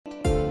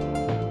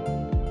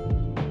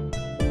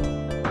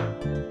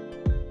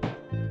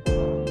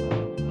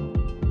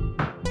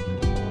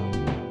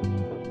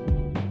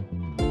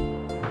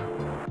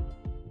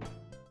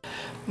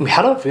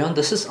Hello everyone,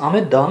 this is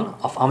Amit Dunn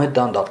of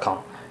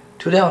AmitDunn.com.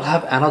 Today I'll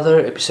have another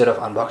episode of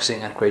unboxing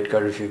and credit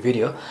card review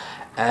video,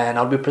 and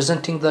I'll be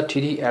presenting the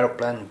TD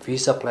Aeroplan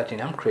Visa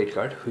Platinum credit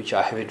card, which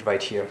I have it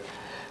right here.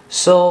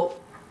 So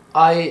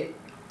I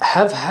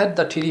have had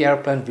the TD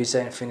Aeroplan Visa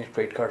Infinite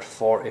credit card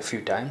for a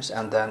few times,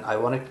 and then I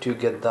wanted to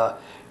get the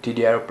TD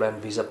Aeroplan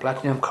Visa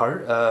Platinum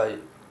card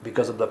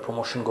because of the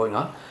promotion going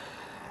on.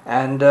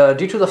 And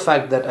due to the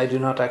fact that I do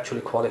not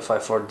actually qualify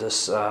for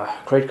this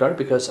credit card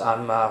because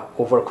I'm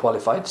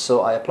overqualified,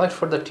 so I applied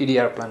for the TD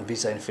Aeroplan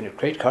Visa Infinite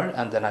credit card,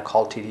 and then I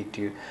called TD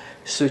to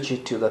switch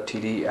it to the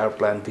TD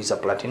Aeroplan Visa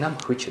Platinum,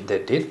 which they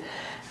did,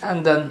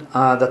 and then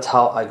that's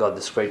how I got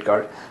this credit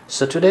card.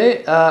 So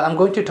today I'm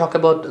going to talk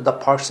about the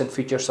perks and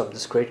features of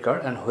this credit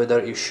card and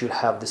whether you should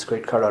have this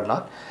credit card or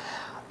not.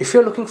 If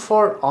you're looking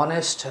for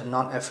honest,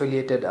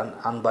 non-affiliated and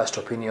unbiased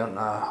opinion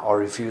or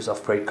reviews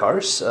of credit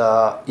cards,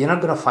 you're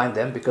not going to find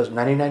them, because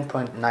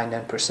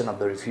 99.99% of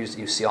the reviews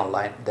you see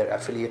online, they're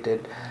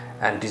affiliated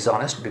and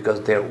dishonest because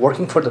they're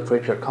working for the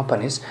credit card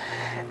companies,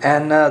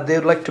 and they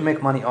would like to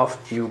make money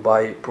off you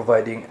by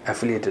providing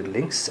affiliated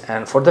links.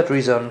 And for that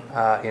reason,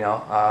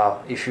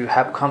 if you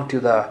have come to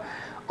the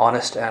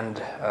honest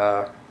and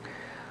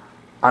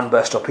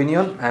unbiased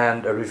opinion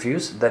and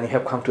reviews, then you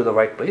have come to the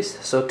right place.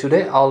 So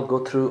today I'll go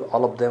through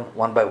all of them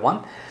one by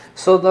one.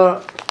 So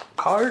the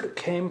card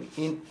came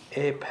in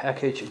a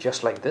package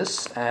just like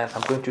this, and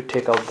I'm going to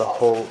take out the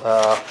whole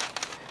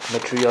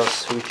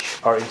materials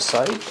which are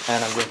inside,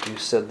 and I'm going to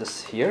set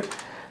this here.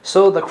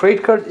 So the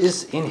credit card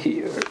is in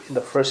here in the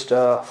first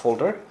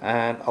folder,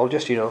 and I'll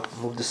just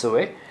move this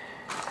away.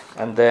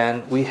 And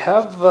then we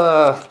have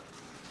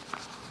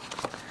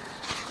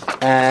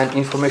an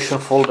information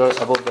folder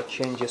about the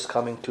changes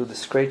coming to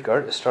this credit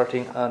card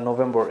starting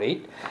November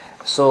 8.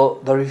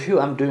 So the review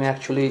I'm doing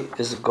actually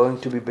is going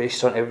to be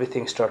based on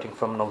everything starting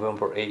from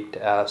November 8.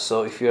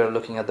 So if you're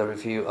looking at the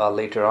review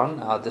later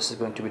on, this is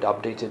going to be the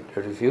updated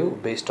review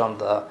based on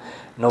the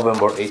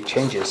November 8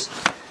 changes.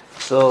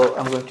 So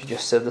I'm going to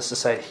just set this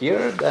aside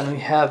here. Then we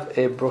have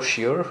a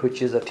brochure,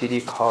 which is a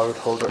TD card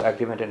holder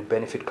agreement and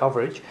benefit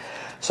coverage.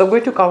 So I'm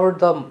going to cover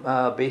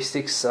the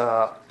basics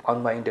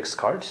on my index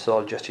card, so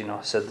I'll just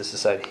set this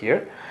aside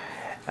here.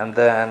 And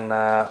then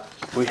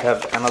we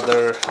have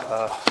another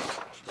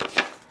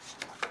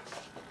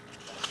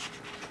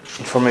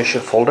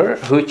information folder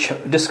which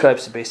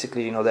describes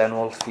basically the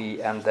annual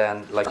fee, and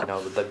then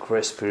the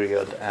grace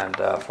period and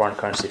foreign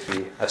currency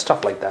fee,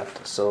 stuff like that.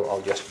 So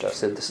I'll just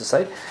set this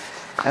aside.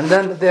 And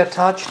then they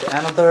attached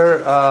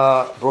another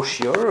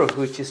brochure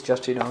which is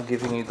just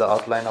giving you the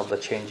outline of the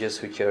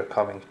changes which are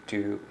coming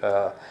to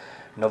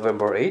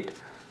November 8.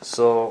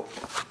 So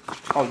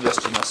I'll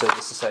just set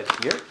this aside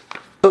here.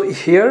 So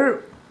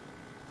here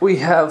we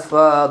have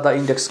the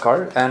index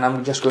card, and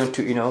I'm just going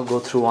to go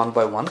through one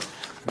by one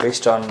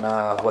based on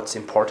what's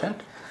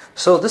important.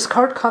 So this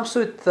card comes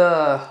with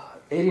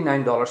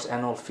 $89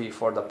 annual fee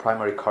for the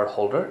primary card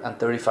holder and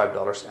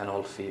 $35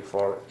 annual fee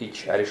for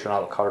each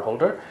additional card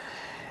holder.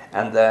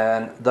 And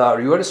then the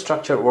reward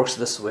structure works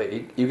this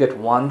way. You get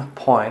 1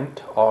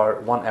 point, or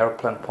 1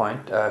 Aeroplan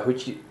point,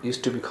 which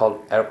used to be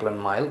called Aeroplan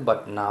mile,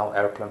 but now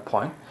Aeroplan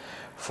point,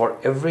 for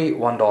every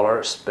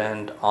 $1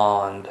 spent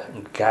on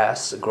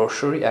gas,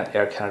 grocery and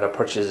Air Canada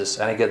purchases.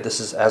 And again, this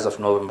is as of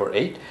November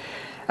 8.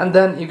 And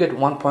then you get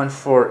 1 point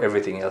for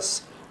everything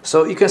else.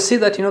 So you can see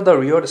that the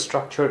reward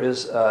structure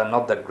is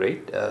not that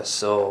great.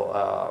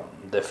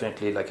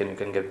 Definitely you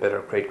can get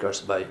better credit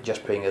cards by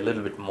just paying a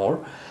little bit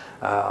more,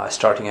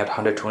 starting at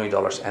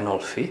 $120 annual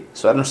fee.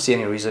 So I don't see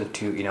any reason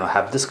to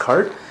have this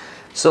card.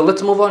 So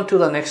let's move on to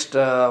the next.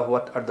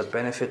 What are the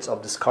benefits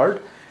of this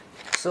card?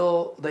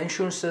 So the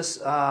insurances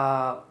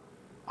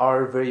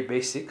are very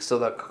basic. So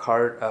the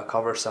card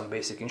covers some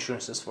basic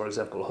insurances. For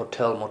example,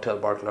 hotel, motel,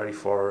 burglary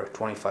for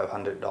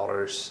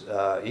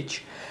 $2,500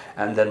 each,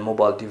 and then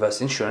mobile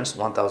device insurance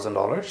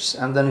 $1,000,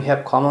 and then we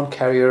have common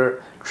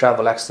carrier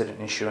travel accident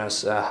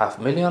insurance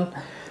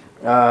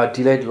 $500,000,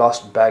 delayed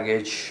lost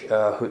baggage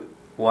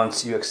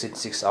once you exceed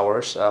 6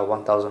 hours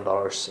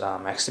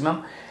 $1,000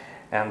 maximum,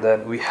 and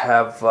then we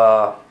have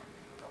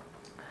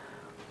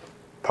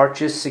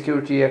purchase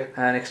security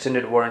and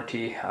extended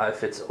warranty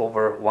if it's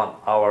over 1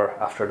 hour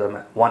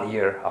after 1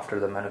 year after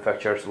the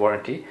manufacturer's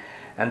warranty.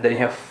 And then you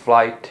have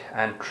flight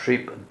and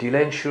trip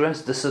delay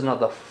insurance. This is not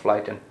the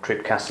flight and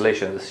trip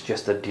cancellation, this is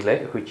just the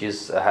delay, which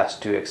has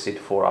to exceed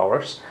 4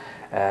 hours,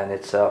 and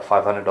it's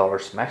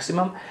 $500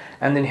 maximum.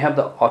 And then you have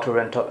the auto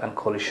rental and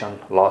collision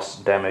loss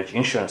damage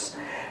insurance.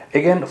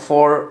 Again,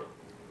 for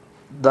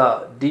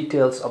the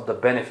details of the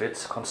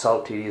benefits,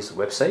 consult TD's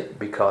website,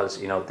 because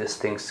these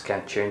things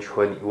can change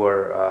when you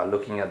are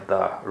looking at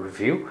the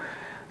review.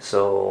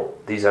 So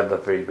these are the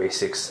very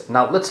basics.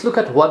 Now let's look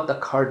at what the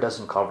card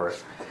doesn't cover.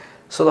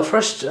 So the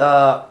first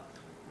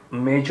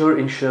major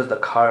insurance the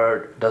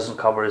card doesn't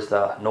cover is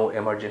the no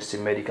emergency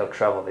medical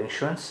travel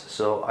insurance.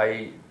 So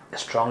I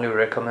strongly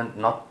recommend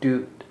not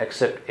to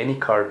accept any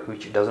card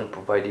which doesn't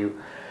provide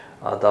you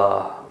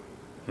the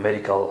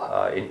medical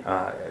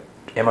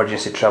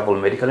emergency travel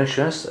medical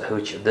insurance,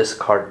 which this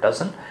card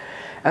doesn't.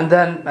 And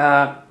then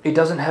it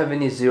doesn't have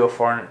any zero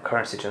foreign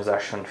currency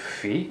transaction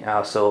fee,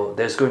 so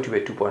there's going to be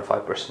a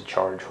 2.5%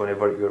 charge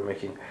whenever you're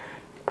making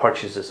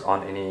purchases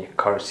on any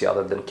currency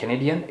other than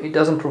Canadian. It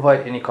doesn't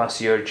provide any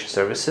concierge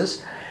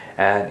services,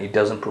 and it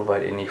doesn't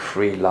provide any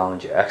free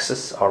lounge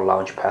access or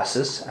lounge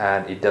passes,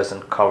 and it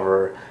doesn't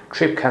cover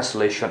trip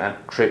cancellation and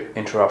trip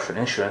interruption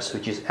insurance,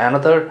 which is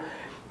another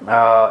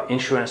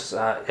insurance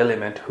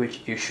element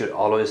which you should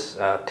always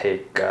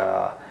take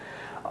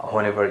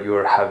whenever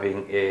you're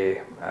having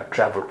a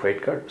travel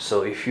credit card.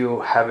 So if you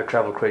have a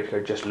travel credit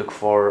card, just look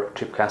for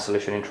trip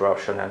cancellation,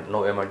 interruption, and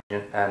no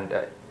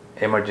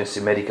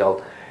emergency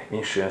medical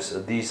insurance.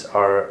 These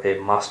are a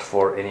must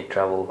for any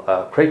travel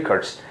credit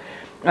cards.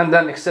 And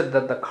then, except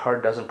that the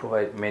card doesn't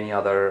provide many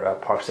other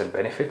perks and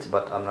benefits,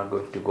 but I'm not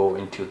going to go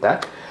into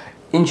that.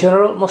 In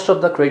general, most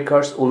of the credit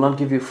cards will not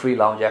give you free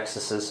lounge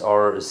accesses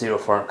or zero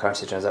foreign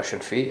currency transaction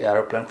fee.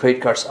 Aeroplan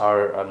credit cards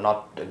are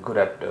not good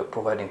at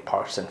providing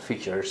perks and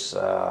features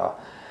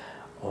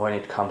when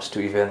it comes to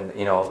even,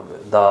 you know,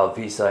 the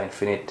Visa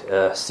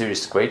Infinite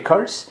series credit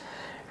cards.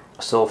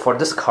 So for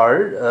this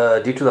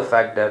card, due to the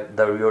fact that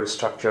the reward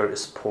structure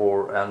is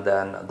poor and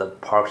then the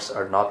perks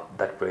are not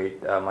that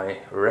great, my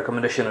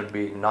recommendation would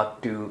be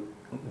not to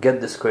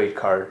get this credit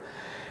card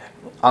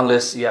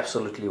unless you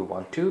absolutely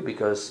want to,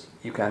 because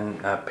you can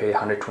pay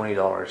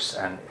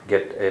 $120 and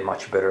get a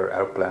much better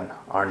Aeroplan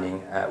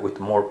earning with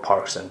more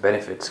perks and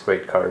benefits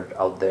credit card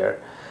out there.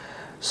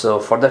 So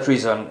for that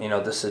reason, you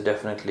know, this is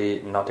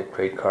definitely not a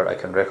credit card I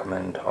can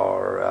recommend,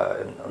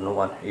 or no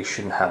one, you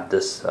shouldn't have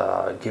this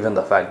given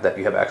the fact that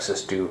you have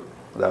access to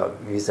the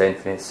Visa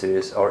Infinite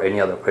series or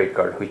any other credit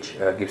card which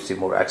gives you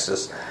more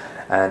access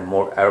and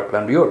more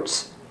Aeroplan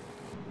rewards.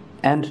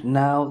 And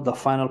now the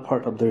final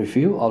part of the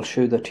review, I'll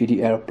show you the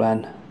TD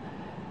Aeroplan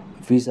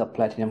Visa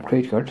Platinum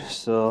credit card.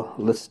 So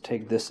let's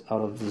take this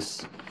out of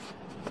this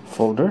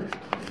folder,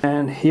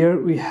 and here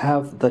we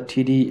have the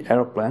TD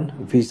Aeroplan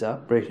Visa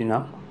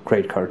Platinum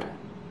credit card.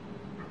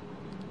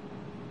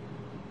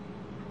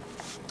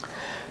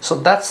 So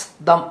that's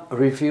the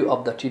review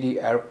of the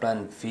TD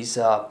Aeroplan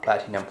Visa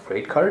Platinum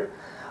credit card.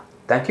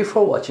 Thank you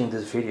for watching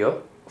this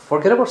video.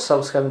 Forget about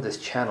subscribing to this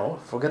channel,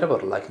 forget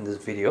about liking this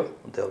video.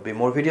 There will be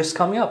more videos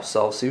coming up,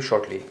 so I'll see you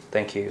shortly.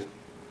 Thank you.